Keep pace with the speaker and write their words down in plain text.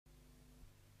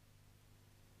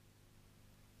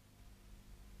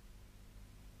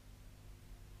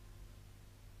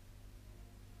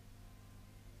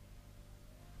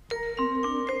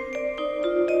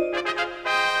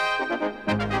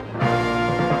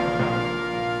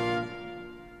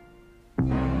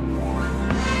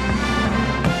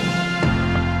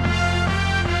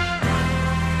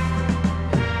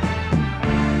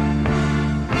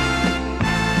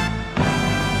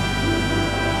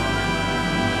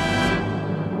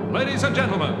ladies and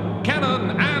gentlemen,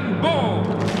 Cannon and Ball.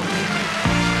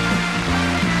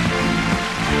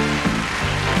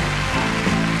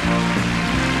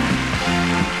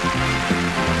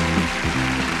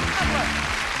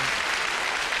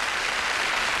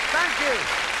 Thank you.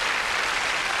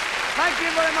 Thank you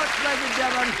very much, ladies and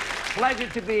gentlemen. Pleasure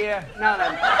to be here. Now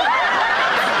then.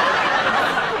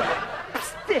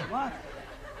 Psst. What?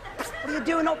 What are you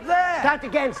doing up there? Start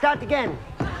again, start again.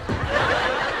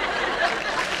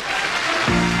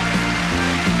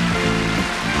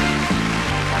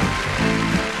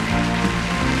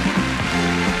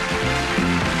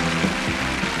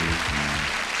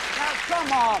 Now,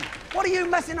 come on. What are you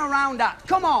messing around at?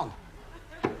 Come on.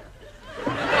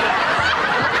 What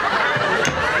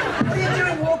are you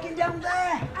doing walking down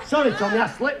there? Sorry, Tommy, I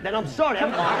slipped then. I'm sorry.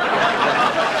 Come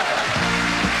on.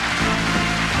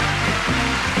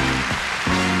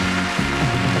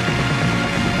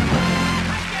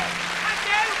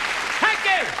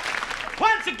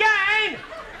 Once again,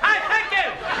 I thank you.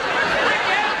 Thank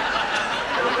you.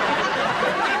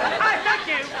 I thank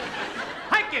you.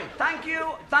 Thank you. Thank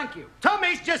you. Thank you.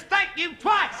 Tommy's just thank you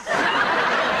twice.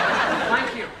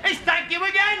 Thank you. It's thank you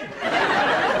again.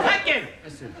 Thank you.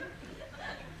 Listen.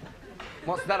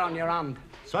 What's that on your hand?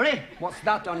 Sorry? What's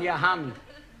that on your hand?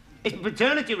 It's my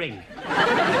paternity ring.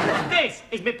 This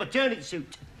is my paternity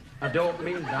suit. I don't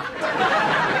mean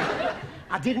that.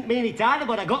 I didn't mean it either,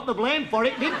 but I got the blame for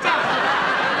it, didn't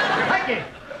I? Thank you.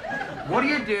 What are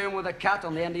you doing with a cat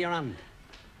on the end of your hand?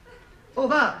 Oh,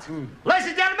 that. Ladies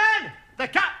and gentlemen, the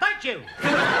cat thank you.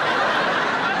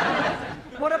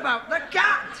 What about the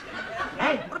cat?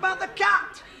 Hey? What about the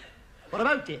cat? What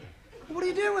about it? What are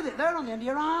you doing with it there on the end of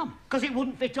your arm? Because it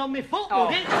wouldn't fit on my foot, Oh.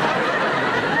 would it?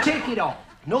 Take it off.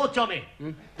 No, Tommy.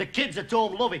 The kids at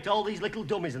home love it, all these little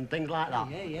dummies and things like that.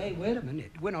 Hey, wait a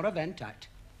minute. We're not a vent act.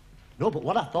 No, but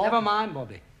what I thought... Never mind,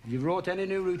 Bobby. If you wrote any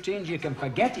new routines, you can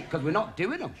forget it, because we're not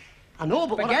doing them. I know,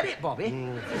 but Forget it, Bobby.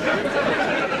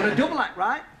 We're a double act,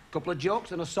 right? Couple of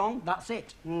jokes and a song, that's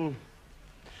it. No,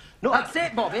 That's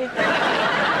it, Bobby.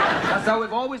 That's how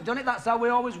we've always done it, that's how we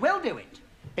always will do it.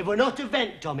 If we're not a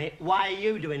vent, Tommy, why are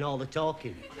you doing all the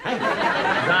talking? Hey?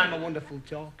 'Cause I'm a wonderful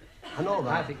talker. I know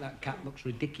that. I think that cat looks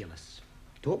ridiculous.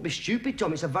 Don't be stupid,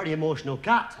 Tommy. It's a very emotional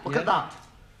cat. Look at that.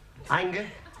 Anger.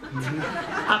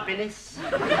 Happiness.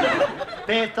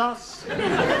 Pathos.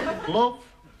 Love.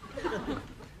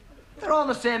 They're all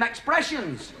the same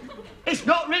expressions. It's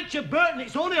not Richard Burton.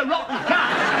 It's only a rotten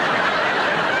cat.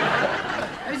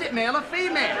 Is it male or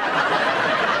female?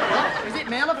 Is it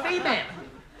male or female?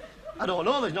 I don't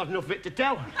know. There's not enough of it to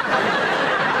tell.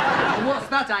 And what's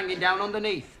that hanging down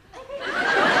underneath?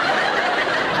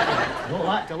 I don't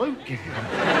like to look.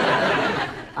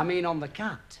 I mean on the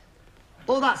cat.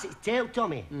 Oh, that's its tail,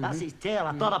 Tommy. That's its tail.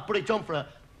 I thought I'd put it on for a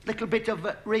little bit of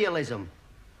realism.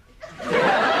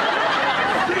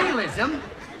 Realism?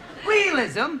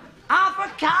 Realism? Half a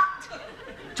cat?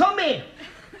 Tommy,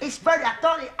 it's very...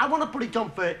 I want to put it on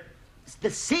for the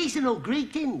seasonal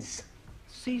greetings.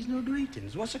 Seasonal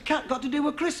greetings? What's a cat got to do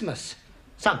with Christmas?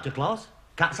 Santa Claus.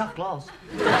 Cats have claws.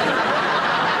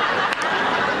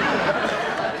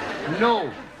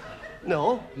 No.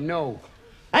 No. No.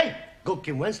 Hey,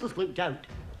 Gudkin Wenslow's looked out.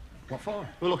 What for?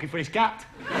 We're looking for his cat.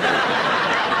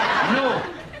 No.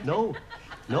 No.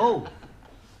 No.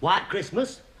 White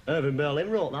Christmas. Irving Berlin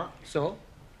wrote that. So?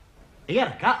 He had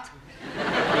a cat.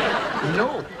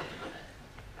 No.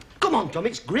 Come on, Tom,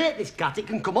 it's great, this cat. It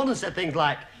can come on and say things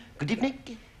like, good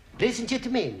evening, ladies and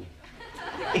gentlemen.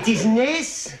 It is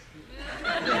nice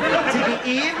to be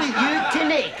here with you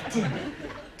tonight.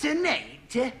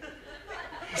 Tonight?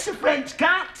 It's a French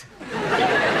cat.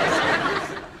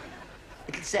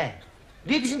 It'll say,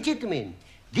 ladies and gentlemen,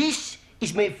 this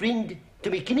is my friend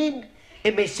Tommy Kinnan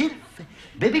and myself,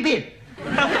 Baby Bill.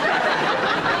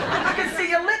 I can see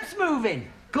your lips moving.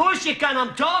 Of course you can,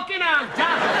 I'm talking, aren't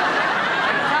I?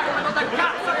 Exactly what the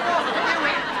cat's supposed to do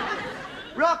it.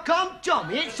 Rock on,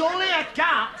 Tommy, it's only a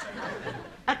cat.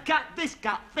 A cat, this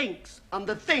cat thinks, and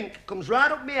the think comes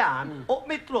right up my arm, up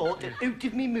my throat, and out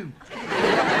of me mouth.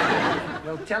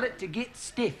 Well, tell it to get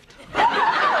stiffed.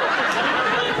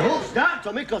 Don't start,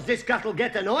 Tommy, because this cat'll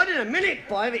get annoyed in a minute,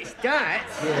 boy, if it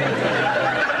starts.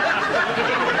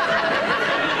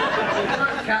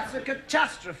 That cat's a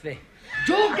catastrophe.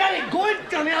 Don't get it going,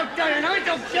 Tommy, I'll tell you now,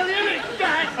 I'll tell you if it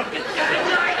starts.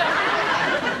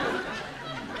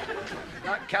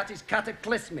 That cat is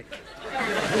cataclysmic.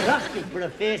 You're asking for a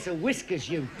face of whiskers,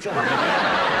 you Tommy.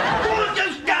 Don't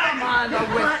you stand mind the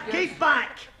Right, whiskers. keep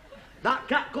back. That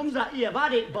cat comes at you, you've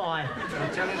had it, boy.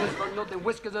 I'm telling this for nothing,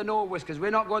 whiskers or no whiskers.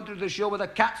 We're not going through the show with a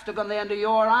cat stuck on the end of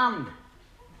your hand.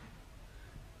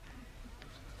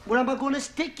 Where am I going to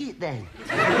stick it then?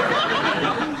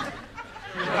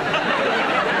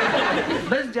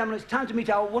 Ladies and gentlemen, it's time to meet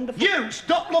our wonderful... You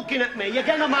stop looking at me. You're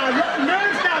getting on my nerves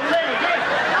down there again.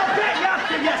 I'll get you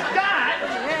after you start.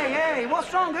 Hey,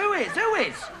 what's wrong? Who is?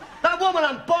 That woman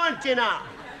I'm pointing at.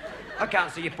 I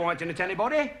can't see you pointing at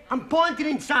anybody. I'm pointing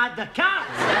inside the cat.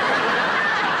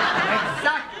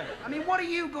 Exactly. I mean, what are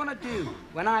you going to do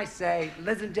when I say,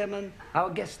 ladies and gentlemen, our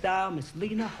guest star, Miss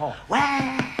Lena Horne?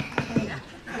 Well...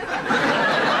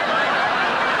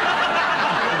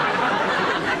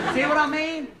 See what I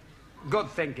mean? Good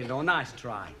thinking, though. Nice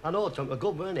try. I know, Chunk. A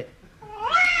good, weren't it?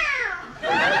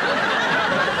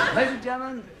 Ladies and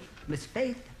gentlemen, Miss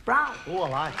Faith Brown. Oh, I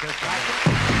like her.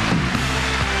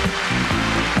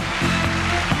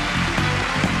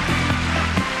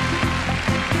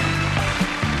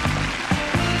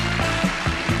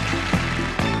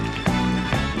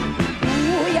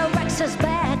 Ooh, your ex is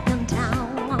back in town.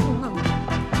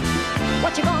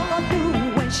 What you gonna do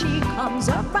when she comes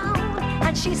around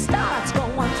and she starts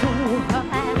going through her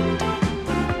act?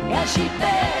 Yeah, she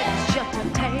begs you to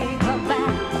take her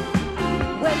back.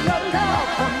 Will your love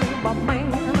for me remain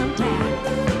intact,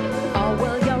 or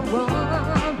will you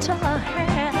run to her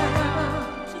hand?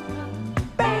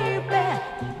 Baby,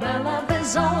 my love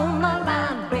is on the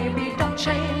line. Baby, don't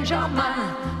change your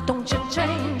mind. Don't you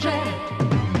change it.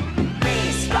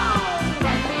 Be strong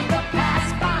and leave the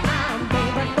past behind.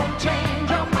 Baby, don't change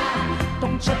your mind.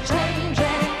 Don't you change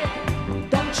it.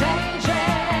 Don't change it.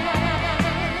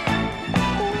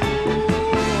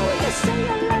 Ooh, you say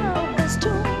your love is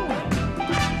true.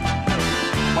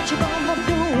 What you gonna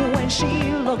do when she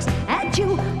looks at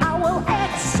you? I will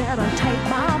exit and take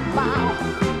my bow,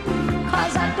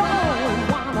 'cause I don't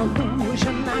wanna lose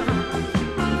you now.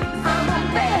 I'm a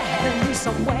begging you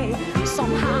some way,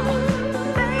 somehow.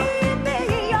 Baby,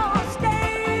 you'll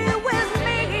stay with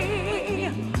me.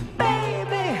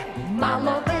 Baby, my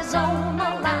love is on the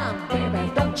line. Baby,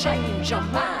 don't change your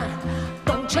mind.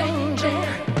 Don't change it.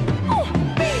 Oh,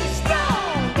 be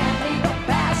strong and leave the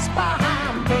past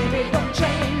behind. Baby, don't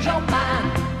change your mind.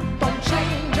 Don't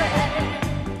change it.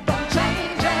 Don't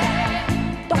change it.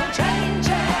 Don't change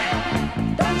it.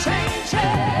 Don't change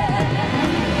it.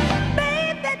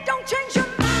 Baby, don't change your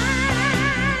mind.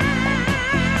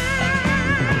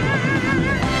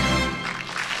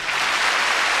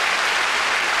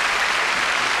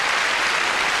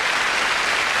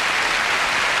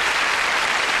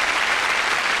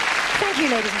 Thank you,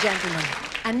 ladies and gentlemen.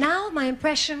 And now my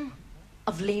impression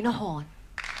of Lena Horne.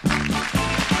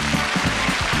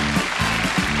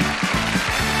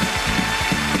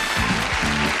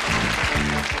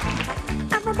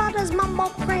 Everybody's mumbo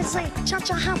crazy,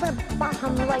 cha-cha have it, but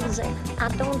I'm lazy. I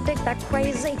don't dig that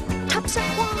crazy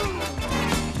topsy-turvy.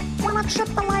 When I trip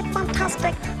the light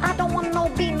fantastic, I don't want no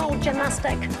be no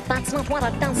gymnastic. That's not what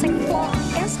a dancing floor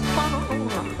is for.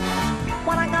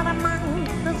 What I got in mind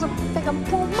is a big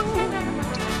improvement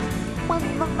with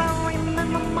the very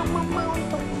minimum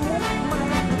amount of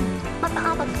movement. But the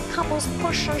other couples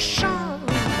push and shove.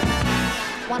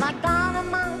 What I got in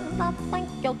mind, I think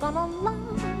you're gonna love.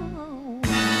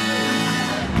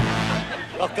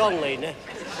 Rock on, Lena.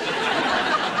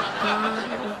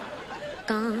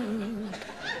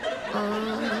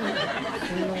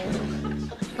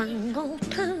 Tango,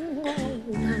 tango,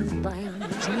 and there's nothing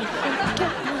to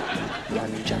it.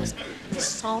 You just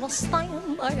sort of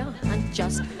stand there and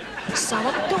just sort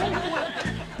of do it.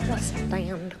 Just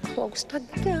stand close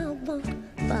together.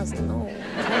 There's no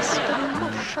wasted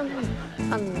motion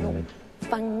and no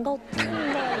fango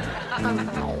tango and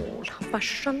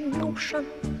old-fashioned notion.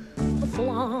 The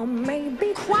floor may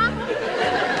be quiet,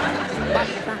 but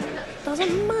that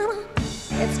doesn't matter.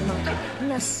 It's not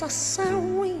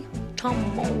necessary to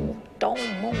move,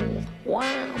 don't move, why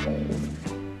move?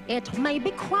 It may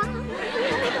be quiet,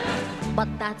 but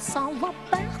that's all the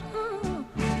better.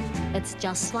 It's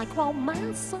just like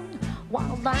romancing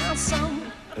while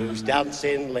dancing. Who's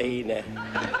dancing, Lena?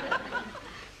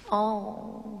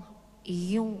 Oh,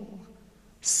 you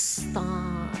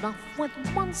start off with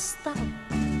one step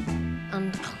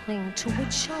and cling to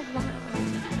each other,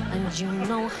 and you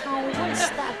know how one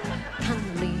step can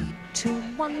lead to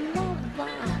another.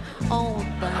 Oh,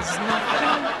 there's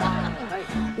nothing wrong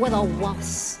with a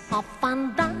waltz or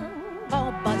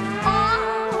fandango, but oh,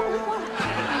 what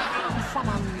came from a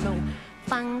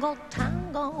no-fangled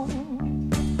tango.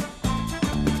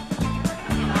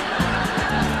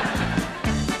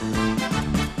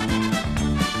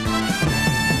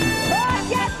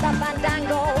 Forget the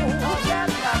fandango. Forget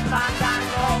the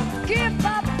fandango. Give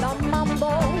up the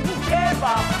mambo. Give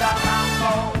up the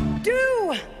mambo. Do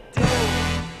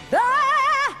the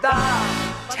The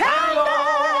tango.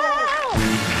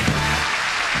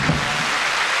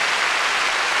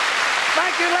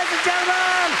 and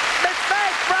gentlemen, Miss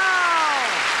Faith Brown!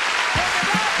 Take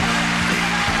it up!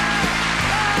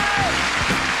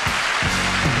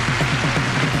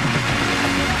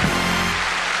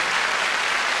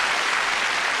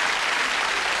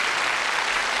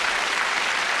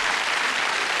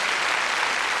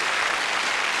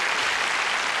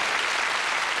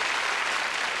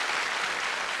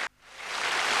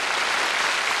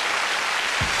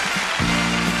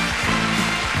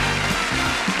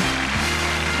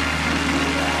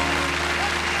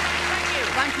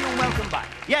 Thank you and welcome back.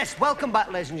 Yes, welcome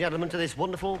back, ladies and gentlemen, to this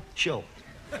wonderful show.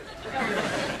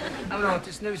 Have you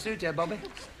noticed new suit here, Bobby?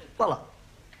 Well,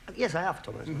 yes, I have,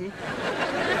 Thomas. You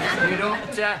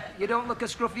don't look a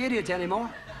scruffy idiot anymore.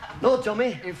 No,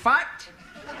 Tommy. In fact,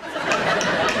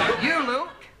 you look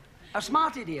a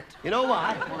smart idiot. You know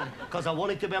why? Because I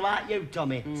wanted to be like you,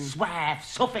 Tommy. Suave,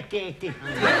 suffocated.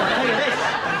 I'll tell you this.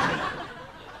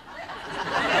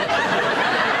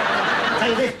 Tell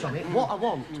you this, Tommy, what I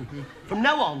want, from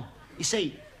now on, you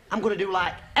see, I'm going to do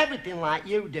like everything like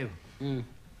you do.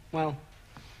 Well,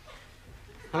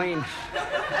 I mean,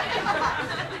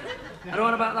 I don't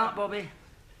know about that, Bobby.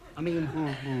 I mean,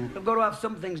 we've got to have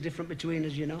some things different between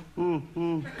us, you know.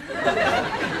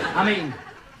 I mean,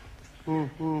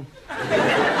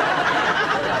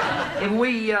 if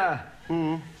we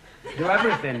do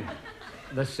everything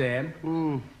the same,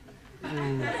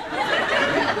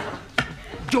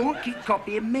 don't keep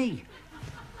copying me.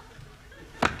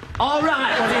 All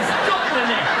right, well, it's stop with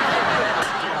it.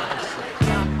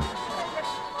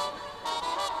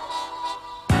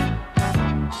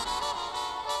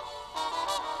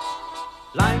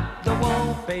 Like the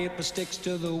wallpaper sticks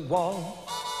to the wall,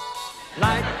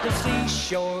 like the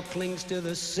seashore clings to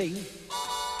the sea.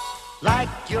 Like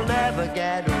you'll never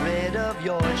get rid of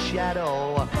your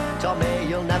shadow, Tommy,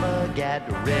 you'll never get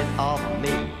rid of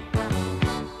me.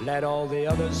 Let all the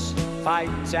others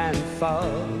fight and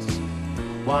fuss.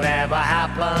 Whatever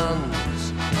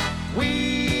happens,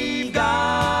 We've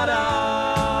got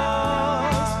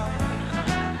us.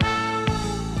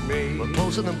 we're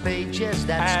closer than pages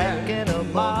that stick in a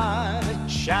book.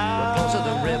 We're closer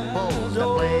than ripples that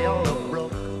play on a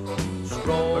brook.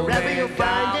 Wherever you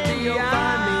find it, you'll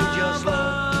find me just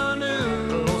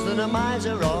look. Closer than a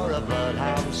miser or a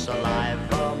bloodhouse alive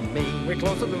from me. We're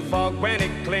closer than fog when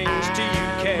it clings to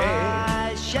UK.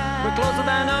 My shadow. We're closer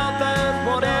than others,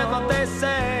 whatever they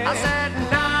say. I said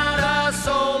not a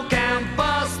soul can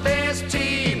bust this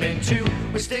team in two.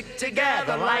 We stick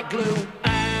together like glue.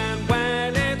 And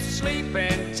when it's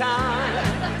sleeping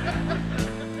time,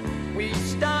 we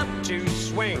start to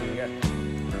swing.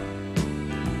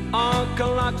 Our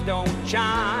clocks don't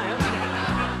chime,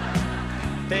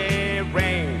 they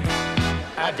ring.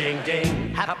 A ding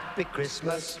ding, happy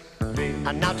Christmas.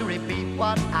 And now to repeat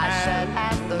what I said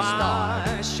at the start.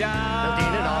 The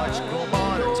Dean and Arch grow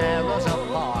more to tear us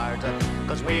apart.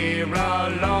 Cause we're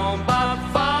alone but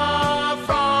far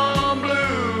from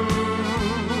blue.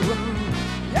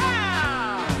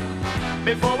 Yeah!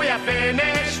 Before we are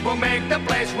finished, we'll make the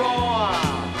place roar.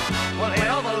 We'll hit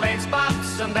all the late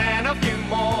spots and then a few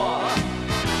more.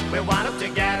 We'll wind up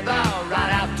together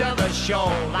right after the show.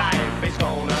 Life is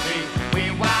gonna be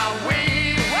we wow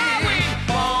we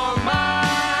for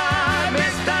my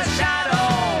Mr.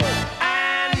 Shadow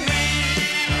and me.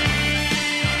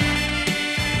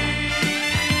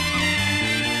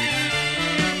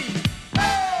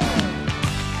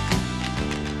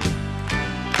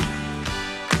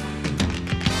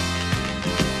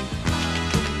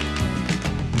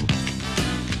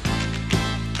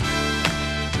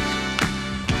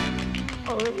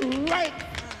 All right.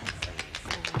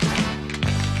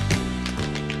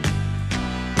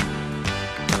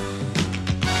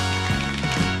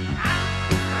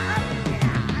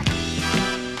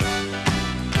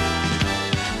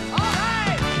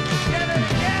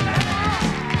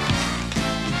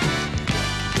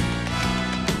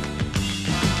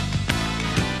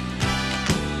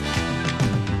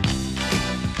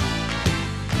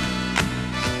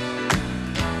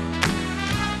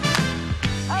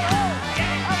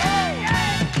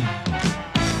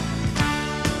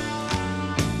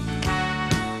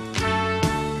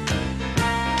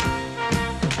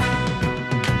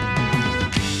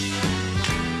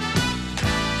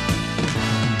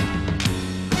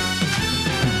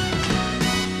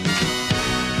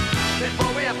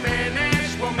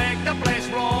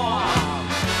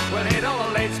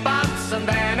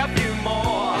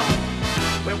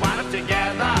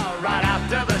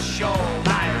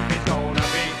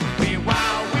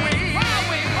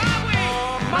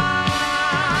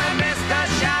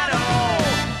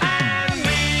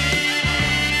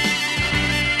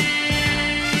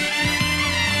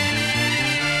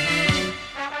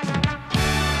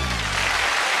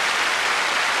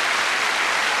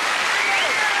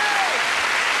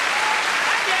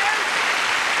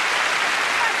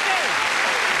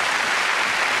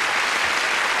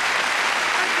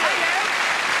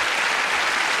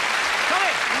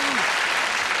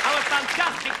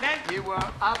 You were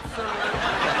absolutely...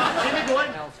 See me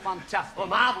going? That was fantastic. Oh,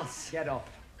 marvellous. Get off.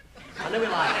 I knew he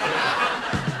liked it.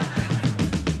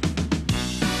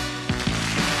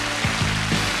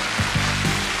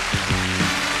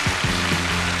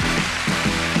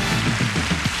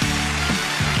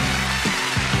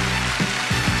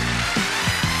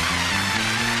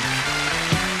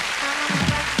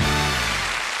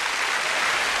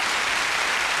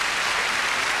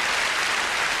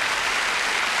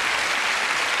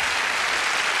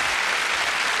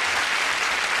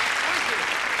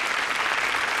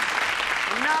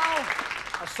 And now,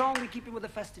 a song to keep it with the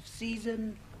festive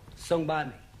season, sung by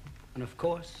me. And of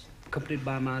course, accompanied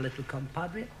by my little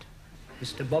compadre,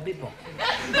 Mr. Bobby Bob.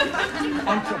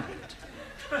 On trumpet.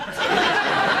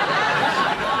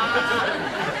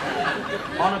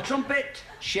 On a trumpet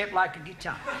shaped like a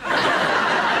guitar.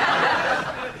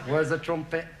 Where's the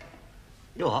trumpet?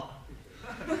 You what?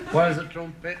 Where's the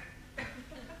trumpet?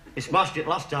 You smashed it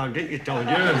last time, didn't you, Tom?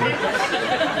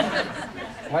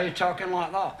 Why are you talking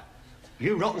like that?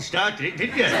 You rotten started it,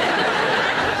 didn't you?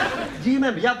 Do you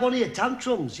remember? You had one of your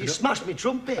tantrums. You smashed me I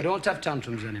trumpet. don't have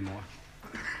tantrums anymore.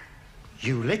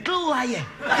 You little liar.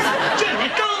 You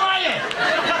little liar.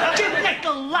 You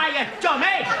little liar,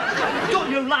 Tommy. Don't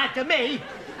you lie to me,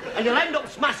 and you'll end up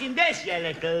smashing this, you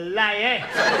little liar.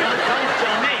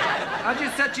 Tommy. I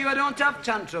just said to you I don't have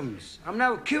tantrums. I'm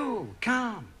now cool,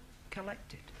 calm,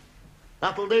 collected.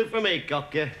 That'll do for me,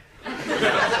 cocker.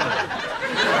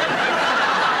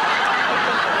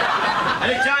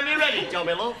 Anytime you're ready,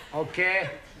 Tommy, love. Okay.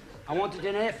 I want it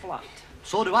in A flat.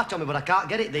 So do I, Tommy, but I can't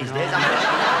get it these days.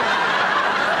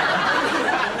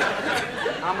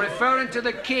 I'm referring to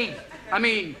the key. I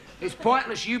mean, it's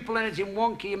pointless you playing it in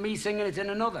one key and me singing it in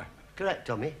another. Correct,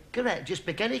 Tommy. Correct. Just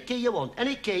pick any key you want.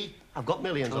 Any key. I've got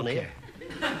millions on here.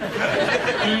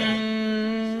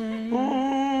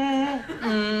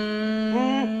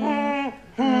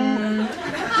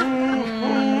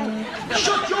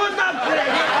 Shut your mouth, Greg.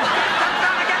 I'm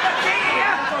trying to get the key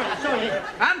here. Sorry.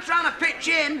 I'm trying to pitch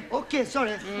in. Okay,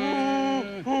 sorry.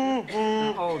 Hold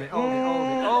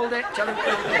it. Tell him to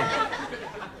do it.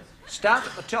 Start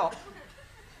at the top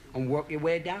and work your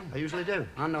way down. I usually do.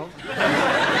 I know.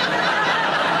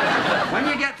 When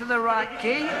you get to the right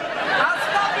key, I'll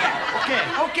stop you. Okay.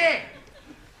 Okay.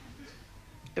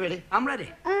 You ready? I'm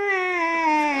ready.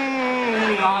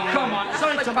 Oh, come on.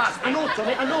 Sorry, Slip Tommy. past I me. know,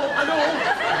 Tommy. I know.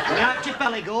 The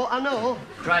archipelago, I know.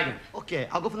 Try again. Okay,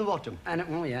 I'll go from the bottom. And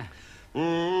oh, yeah. Sorry.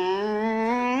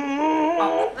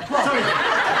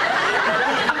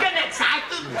 I'm getting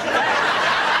excited. I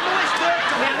know it's good,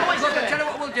 Tommy. I know it's Look, I'll good. tell you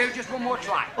what we'll do. Just one more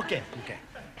try. Okay. Okay.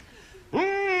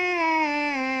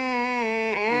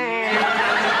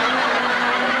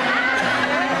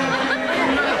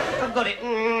 I've got it.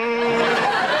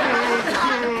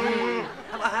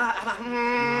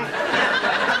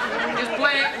 Just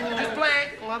play it. Just play it.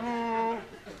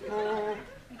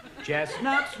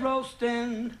 Chestnuts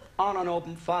roasting on an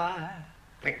open fire.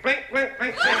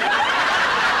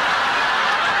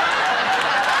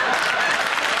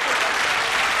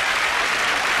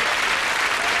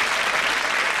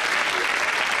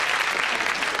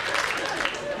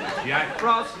 Jack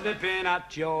Frost nipping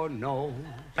at your nose.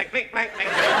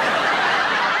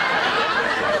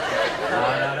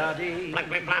 Da-da-da-dee.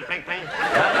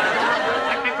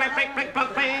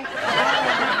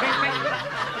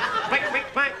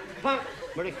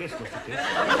 Merry Christmas, okay?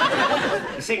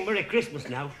 You sing Merry Christmas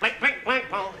now.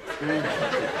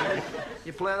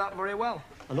 You play that very well.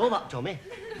 I know that, Tommy.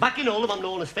 Back in Oldham, I'm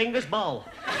known as Fingers Ball.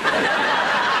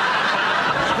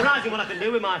 Surprising what I can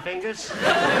do with my fingers.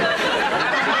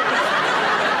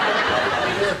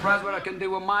 You're surprised what I can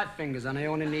do with my fingers, and I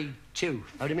only need 2.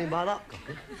 How do you mean by that,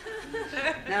 Cocker?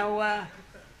 Now,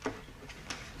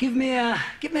 give me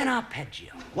an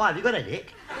arpeggio. Why, have you got a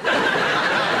headache?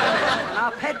 An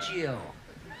arpeggio.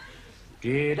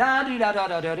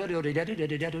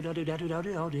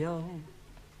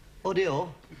 Oh, dear.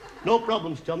 No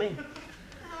problems, Tommy.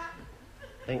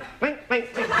 Think.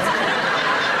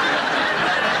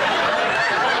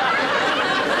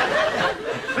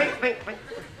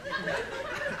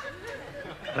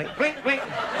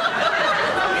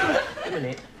 A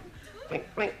minute.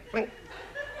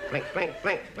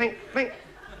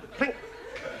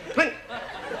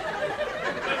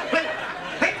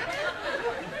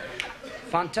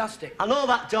 Fantastic. I know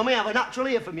that, Tommy. I have a natural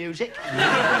ear for music.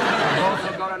 I've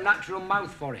also got a natural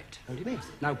mouth for it. How do you mean?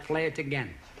 Now play it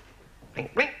again.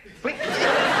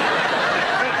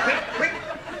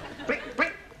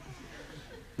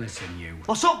 Listen, you.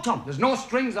 What's up, Tom? There's no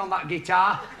strings on that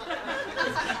guitar.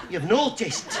 You've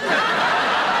noticed. Noticed?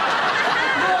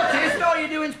 All you're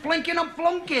doing's flinking and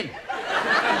flunking.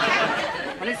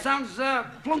 And it sounds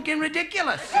flunking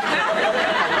ridiculous.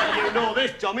 Well, you know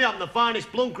this, Tommy. I'm the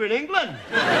finest plunker in England.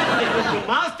 It took me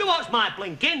miles to watch my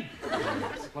plinking.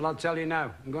 Well, I'll tell you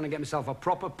now. I'm going to get myself a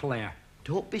proper player.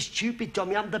 Don't be stupid,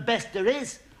 Tommy. I'm the best there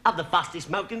is. I'm the fastest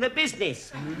mouth in the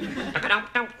business.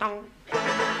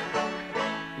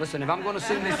 Listen, if I'm going to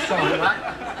sing this song,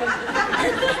 right?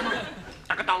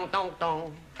 I'm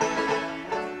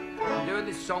doing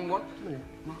this song, what?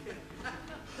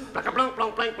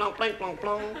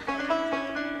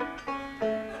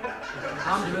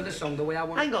 I'm doing the song the way I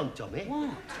want. Hang on, Tommy.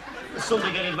 What? There's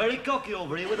somebody getting very cocky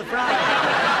over here with a fry.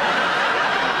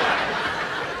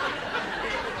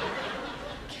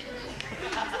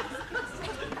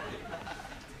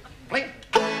 Blink.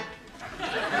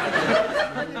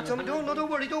 Tommy, don't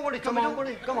worry, Tommy, don't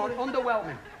worry. Come on,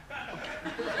 underwhelming.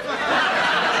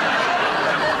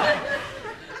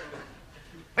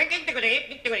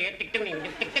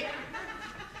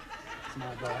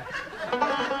 My boy.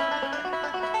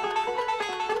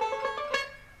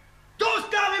 Don't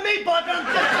start with me, bud.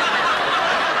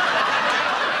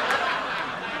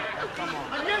 Come on.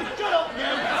 And you shut up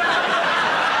now.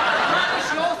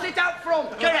 Sure, sit out front.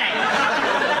 Correct.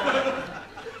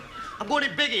 I'm going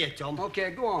it big here, Tom.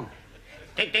 Okay, go on.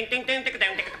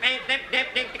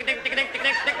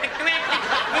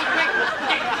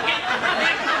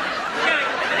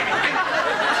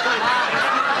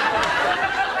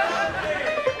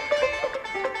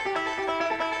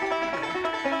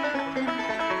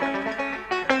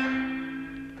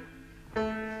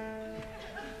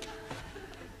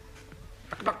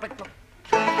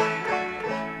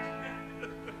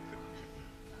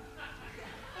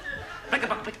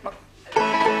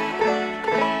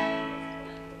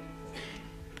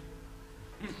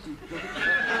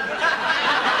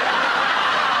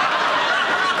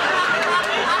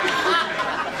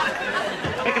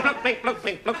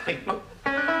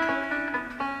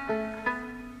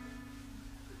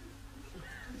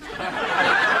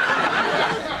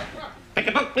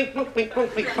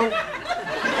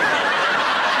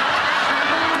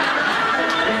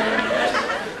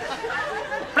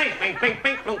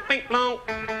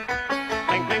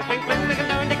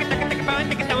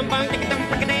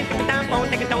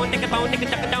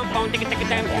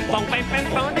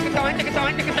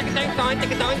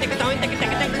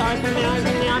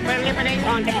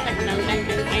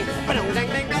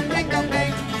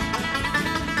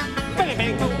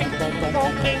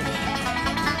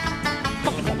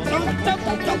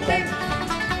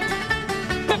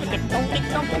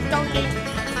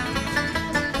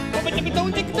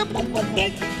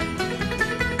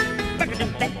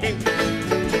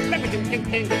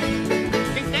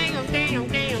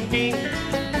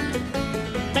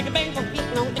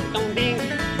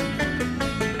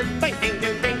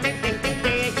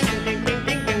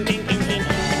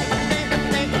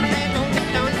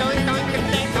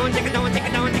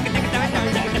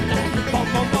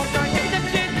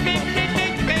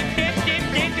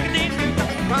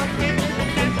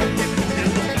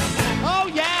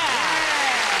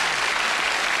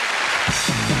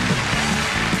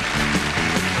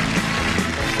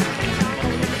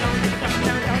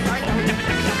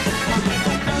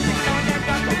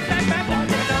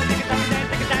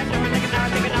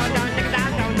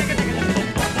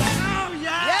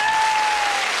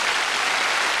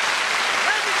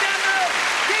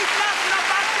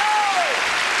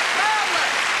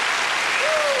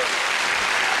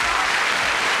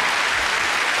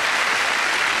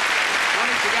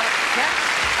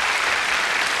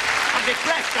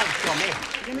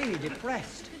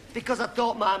 Because I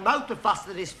thought my mouth was faster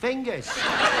than his fingers.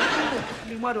 I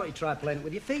mean, why don't you try playing it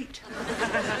with your feet?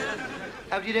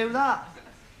 How do you do that?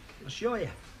 I'll show you.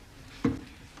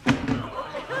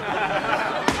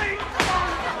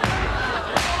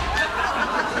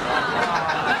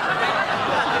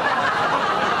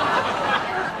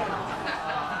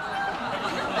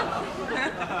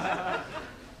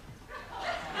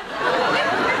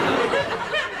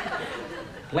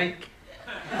 Blink.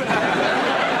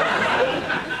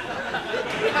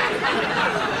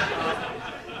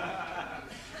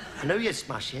 I knew you'd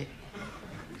smash it.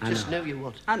 Just knew you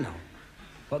would. I know.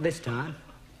 But this time,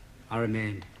 I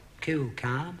remained cool,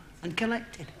 calm, and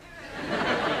collected.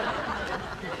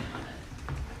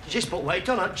 You just put weight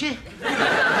on, haven't you? Shirley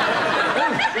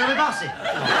Bassey.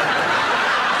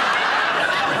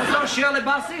 That's not Shirley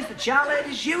Bassey, it's the Child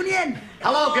Ladies Union.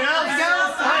 Hello, girls.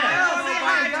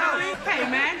 Hey,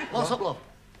 man. What's up, love?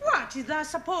 What is that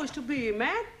supposed to be,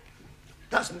 man?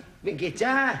 That's my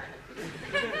guitar.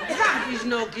 That is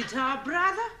no guitar,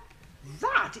 brother.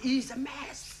 That is a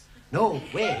mess. No,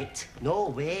 wait. No,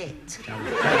 wait.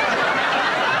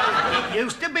 It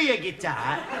used to be a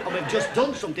guitar, and we've just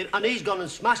done something, and he's gone and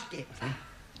smashed it.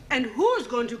 And who's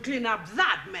going to clean up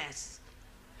that mess?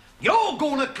 You're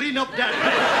gonna clean up that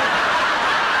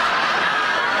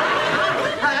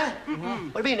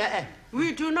mess. What do you mean,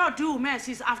 We do not do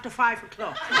messes after 5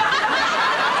 o'clock.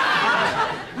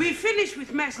 We finish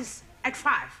with messes at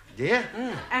 5. Dear?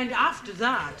 And after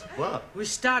that, What? we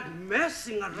start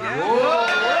messing around.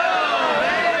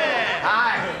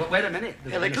 Aye. But wait a minute.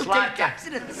 There's A been little slight tinker.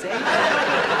 accident, see?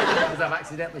 Because I've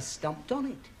accidentally stomped on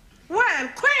it. Well,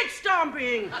 quit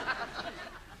stomping!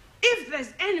 If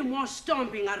there's any more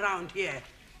stomping around here,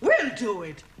 we'll do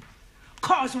it.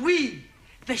 'Cause we,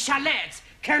 the Chalets,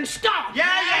 can stomp. Yeah,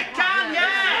 you can,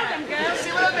 yeah. Them girls.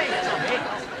 See what I mean,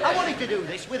 Tommy? I wanted to do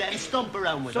this with them, stomp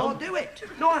around with So them. do it.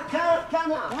 No, I can't,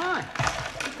 can I? Why?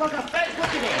 Because I fetched, look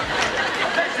at it. I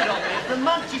fetched it on me from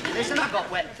Manchester, this, and I got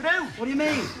wet through. What do you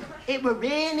mean? It were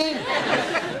raining.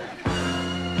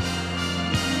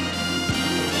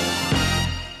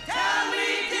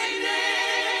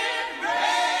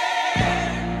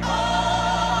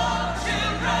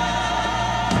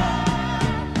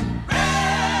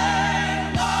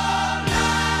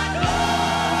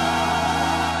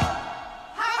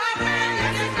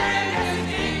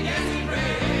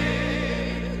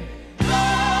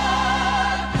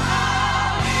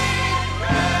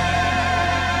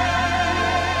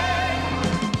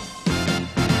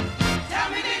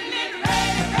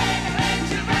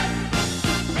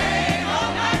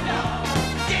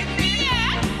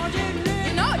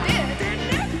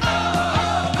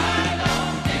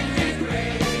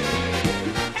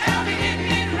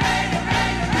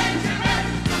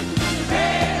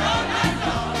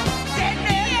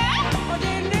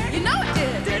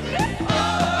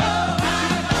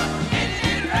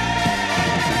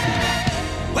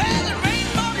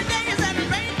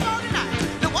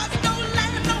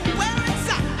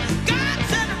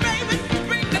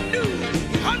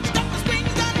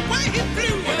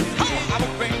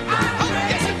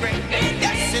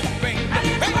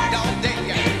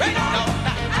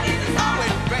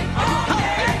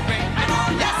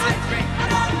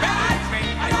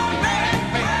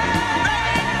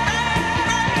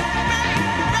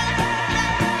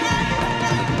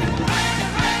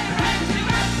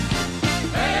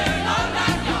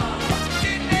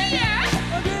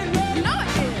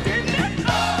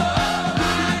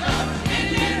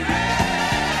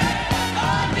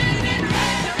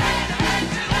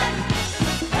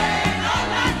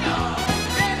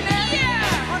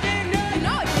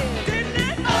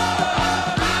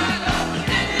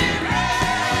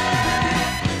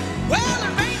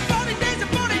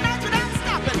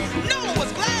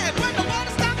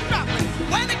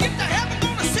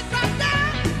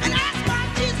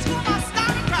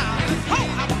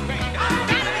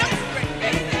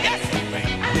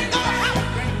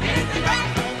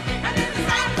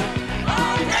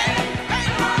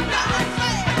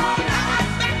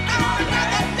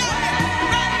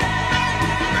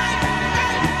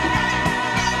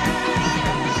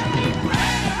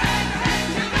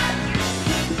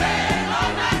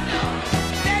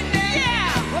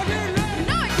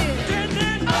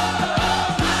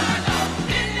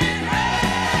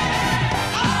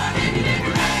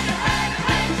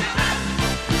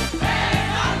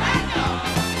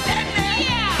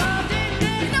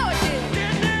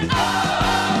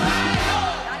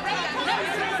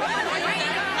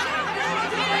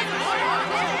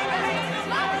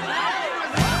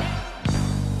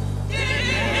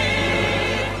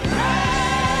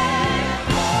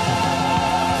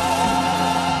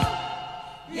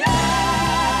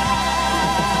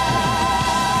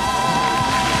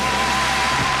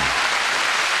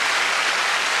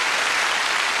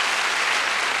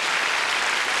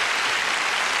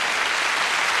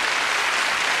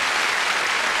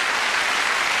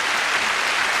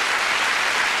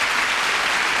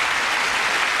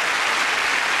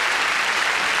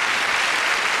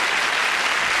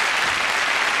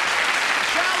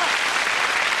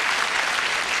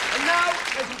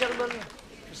 Gentlemen,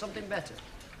 for something better.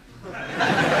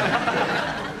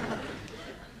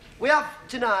 We have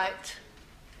tonight,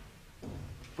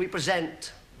 we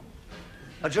present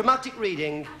a dramatic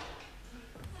reading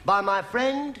by my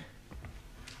friend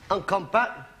and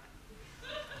compatriot,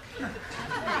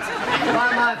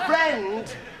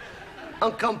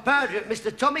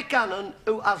 Mr. Tommy Cannon,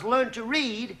 who has learned to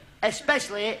read,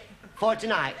 especially for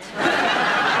tonight.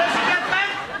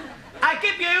 I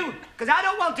give you, because I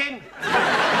don't want him.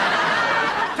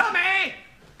 Tommy,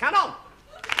 Cannon.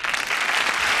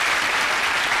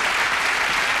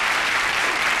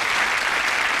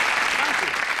 Thank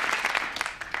you.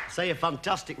 say you're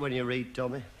fantastic when you read,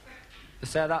 Tommy. They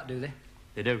say that, do they?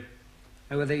 They do.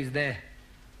 Who are these there?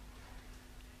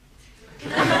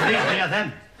 These they are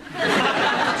them.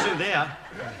 That's who they are.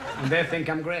 And they think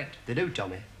I'm great. They do,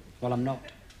 Tommy. Well, I'm not.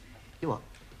 You what?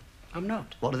 I'm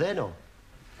not. What do they know?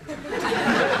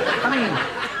 I mean,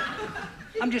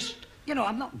 I'm just, you know,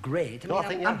 I'm not great. No, I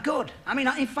think I'm you're- good. I mean,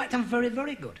 in fact, I'm very,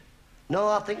 very good. No,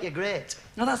 I think you're great.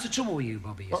 Now, that's the trouble with you,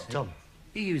 Bobby, you What, see. Tom?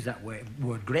 You use that word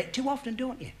great too often,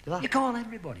 don't you? Do I? You call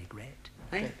everybody great.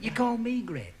 Eh? You call me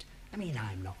great. I mean,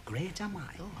 I'm not great, am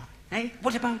I? No, Eh?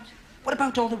 What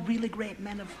about all the really great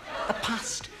men of the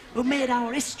past who made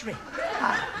our history?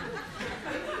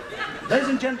 Ladies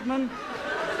and gentlemen,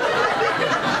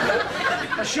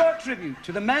 a short tribute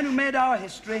to the men who made our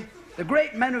history, the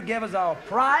great men who gave us our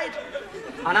pride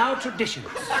and our traditions.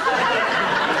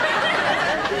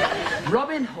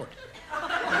 Robin Hood.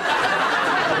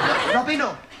 Robin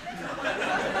Hood.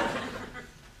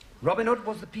 Robin Hood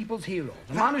was the people's hero,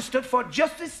 the man who stood for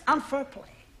justice and fair play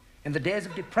in the days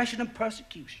of depression and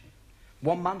persecution.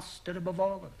 One man stood above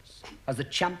all others as the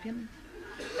champion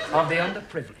of the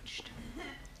underprivileged.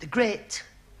 The great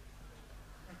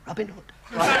Robin Hood.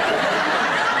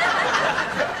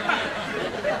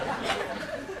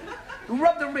 Who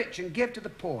robbed the rich and gave to the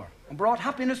poor and brought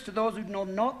happiness to those who'd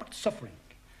known naught but suffering.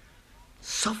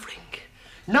 Suffering.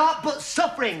 Not but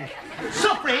suffering.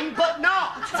 Suffering but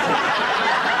not.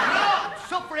 Not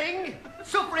suffering.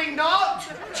 Suffering not.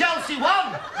 Chelsea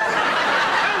won.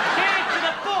 Who gave to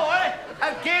the poor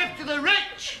and gave to the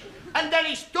rich. And then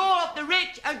he stole off the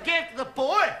rich and gave to the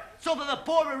poor so that the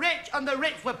poor were rich and the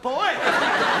rich were poor.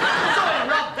 So he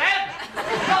robbed them.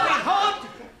 Robin Hood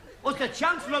was the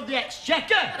Chancellor of the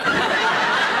Exchequer.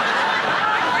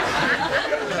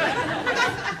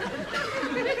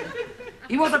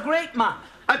 He was a great man.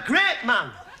 A great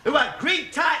man who had green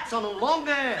tights on and long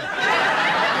hair.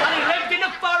 And he lived in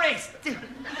a forest.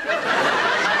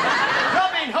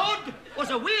 Robin Hood was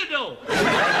a weirdo.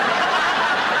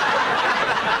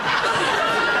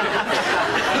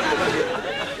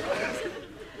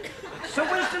 Sir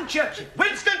Winston Churchill,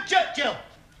 Winston Churchill.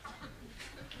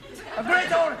 a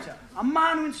great orator, a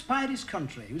man who inspired his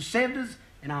country, who saved us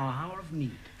in our hour of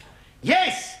need.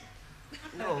 Yes.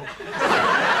 No.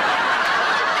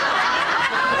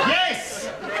 Yes.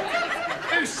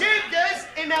 Who saved us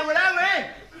in our hour.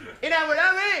 In our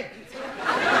hour.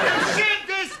 Who saved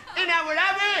us in our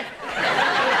hour.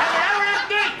 Our hour of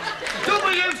need.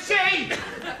 WC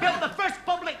built the first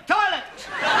public toilet.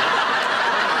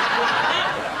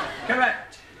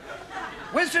 Correct.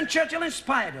 Winston Churchill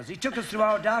inspired us. He took us through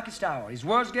our darkest hour. His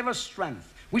words gave us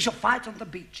strength. We shall fight on the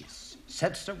beaches,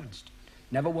 said Sir Winston.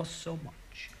 Never was so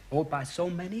much, owed by so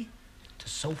many to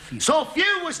so few. So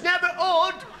few was never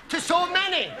owed to so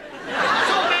many.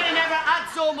 So many never had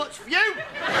so much few.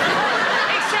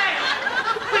 He said,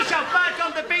 we shall fight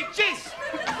on the beaches.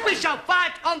 We shall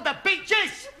fight on the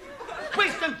beaches.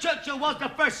 Winston Churchill was the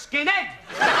first skinhead.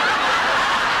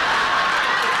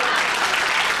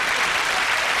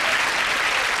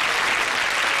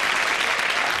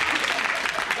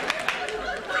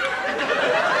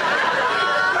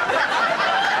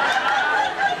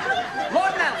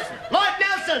 Lord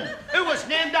Nelson, who was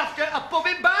named after a pub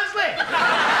in Barnsley,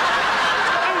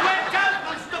 who went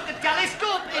out and stuck a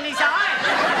telescope in his eye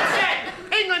and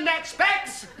said, England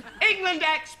expects, England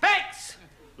expects.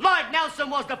 Lord Nelson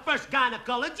was the first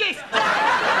gynecologist.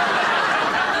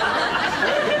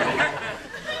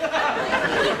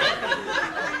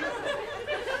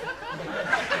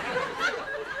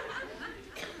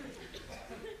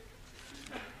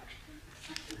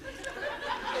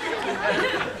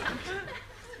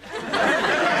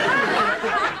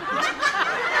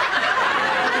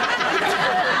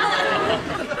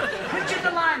 Richard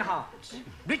the Lionheart,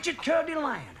 Richard Coeur de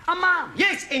Lion, a man.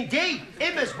 Yes, indeed,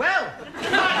 him as well.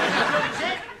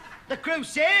 The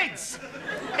Crusades.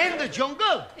 In the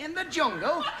jungle. In the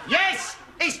jungle. Yes,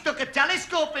 he stuck a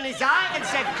telescope in his eye and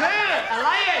said, Coeur, a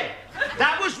lion.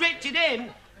 That was Richard in,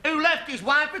 who left his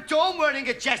wife at home wearing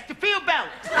a Chesterfield belt.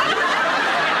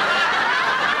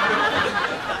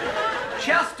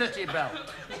 Chastity belt.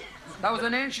 That was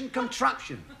an ancient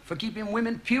contraption for keeping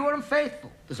women pure and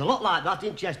faithful. There's a lot like that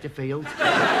in Chesterfield. And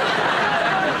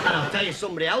I'll tell you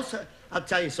somebody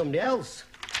else.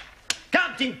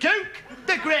 Captain Cook,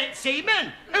 the great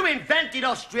seaman who invented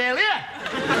Australia.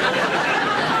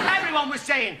 Everyone was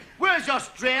saying, where's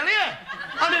Australia?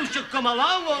 And who should come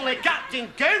along? Only Captain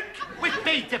Cook with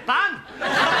Peter Pan.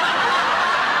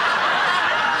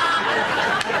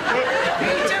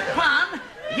 Peter Pan?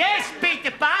 Yes,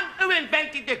 Peter Pan, who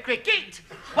invented the cricket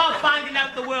while finding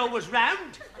out the world was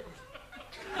round.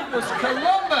 It was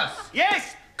Columbus.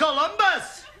 Yes,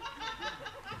 Columbus!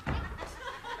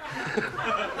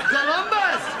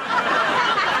 Columbus!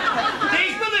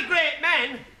 These were the great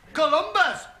men.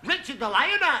 Columbus, Richard the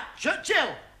Lionheart,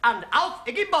 Churchill, and Alf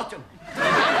Higginbottom.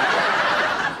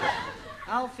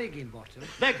 Alf Higginbottom?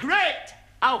 The great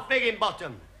Alf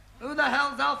Higginbottom. Who the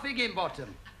hell's Alf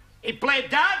Higginbottom? He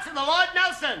played darts at the Lord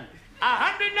Nelson.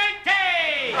 190!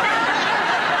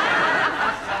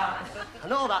 I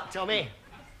know that, Tommy. Do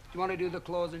you want to do the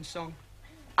closing song?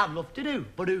 I'd love to do,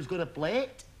 but who's going to play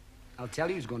it? I'll tell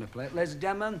you who's going to play it. Ladies and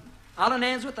gentlemen, Alan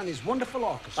Ainsworth and his wonderful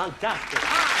orchestra. Fantastic.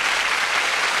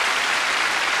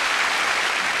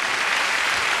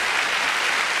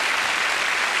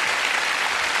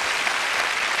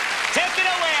 Take it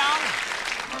away, Al.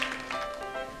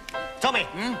 Tommy,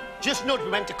 just nudge me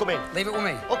when to come in. Leave it with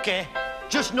me. OK.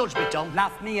 Just nudge me, Tom.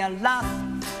 Laugh me a laugh,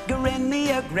 grin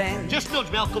me a grin. Just nudge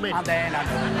me, I'll come in. And then I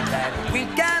know that we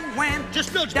can win.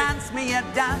 Just nudge me. Dance me a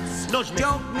dance. Nudge me.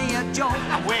 Joke me a joke.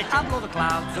 I'm waiting. I'll blow the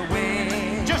clouds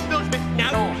away. Just nudge me.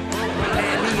 Now.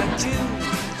 Play me a tune,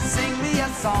 sing me a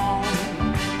song,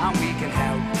 and we can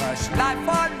help crush life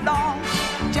for long.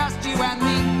 Just you and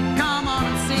me, come on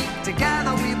and sing.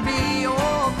 Together we'll be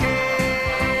okay.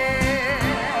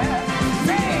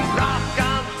 Sing. Rock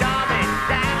on, Tommy,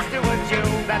 dance to a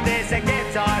tune that there's a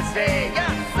guitar string.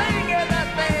 Sing it a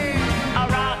thing. A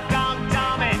rock on,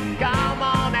 Tommy, come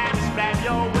on and spread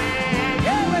your wings.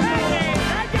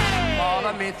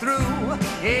 Follow me through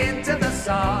into the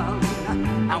sun,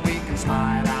 and we can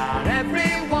smile at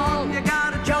everyone. You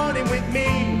gotta join in with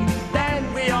me,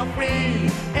 then we are free.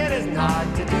 It isn't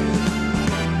hard to do.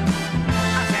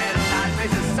 I said a nice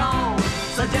place a song,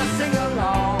 so just sing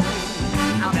along,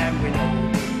 and then we know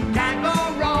we can't go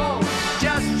wrong.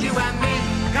 Just you and me,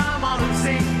 come on and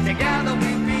sing. Together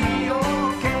we'll be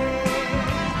okay.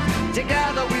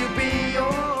 Together we'll be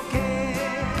okay.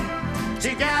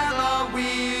 Together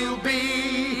we'll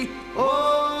be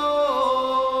okay.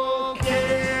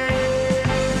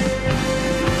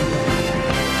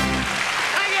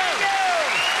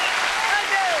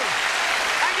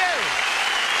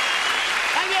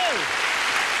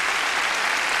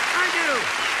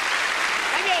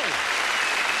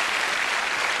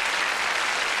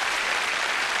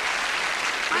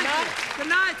 Good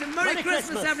night and Merry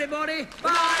Christmas, everybody.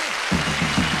 Bye.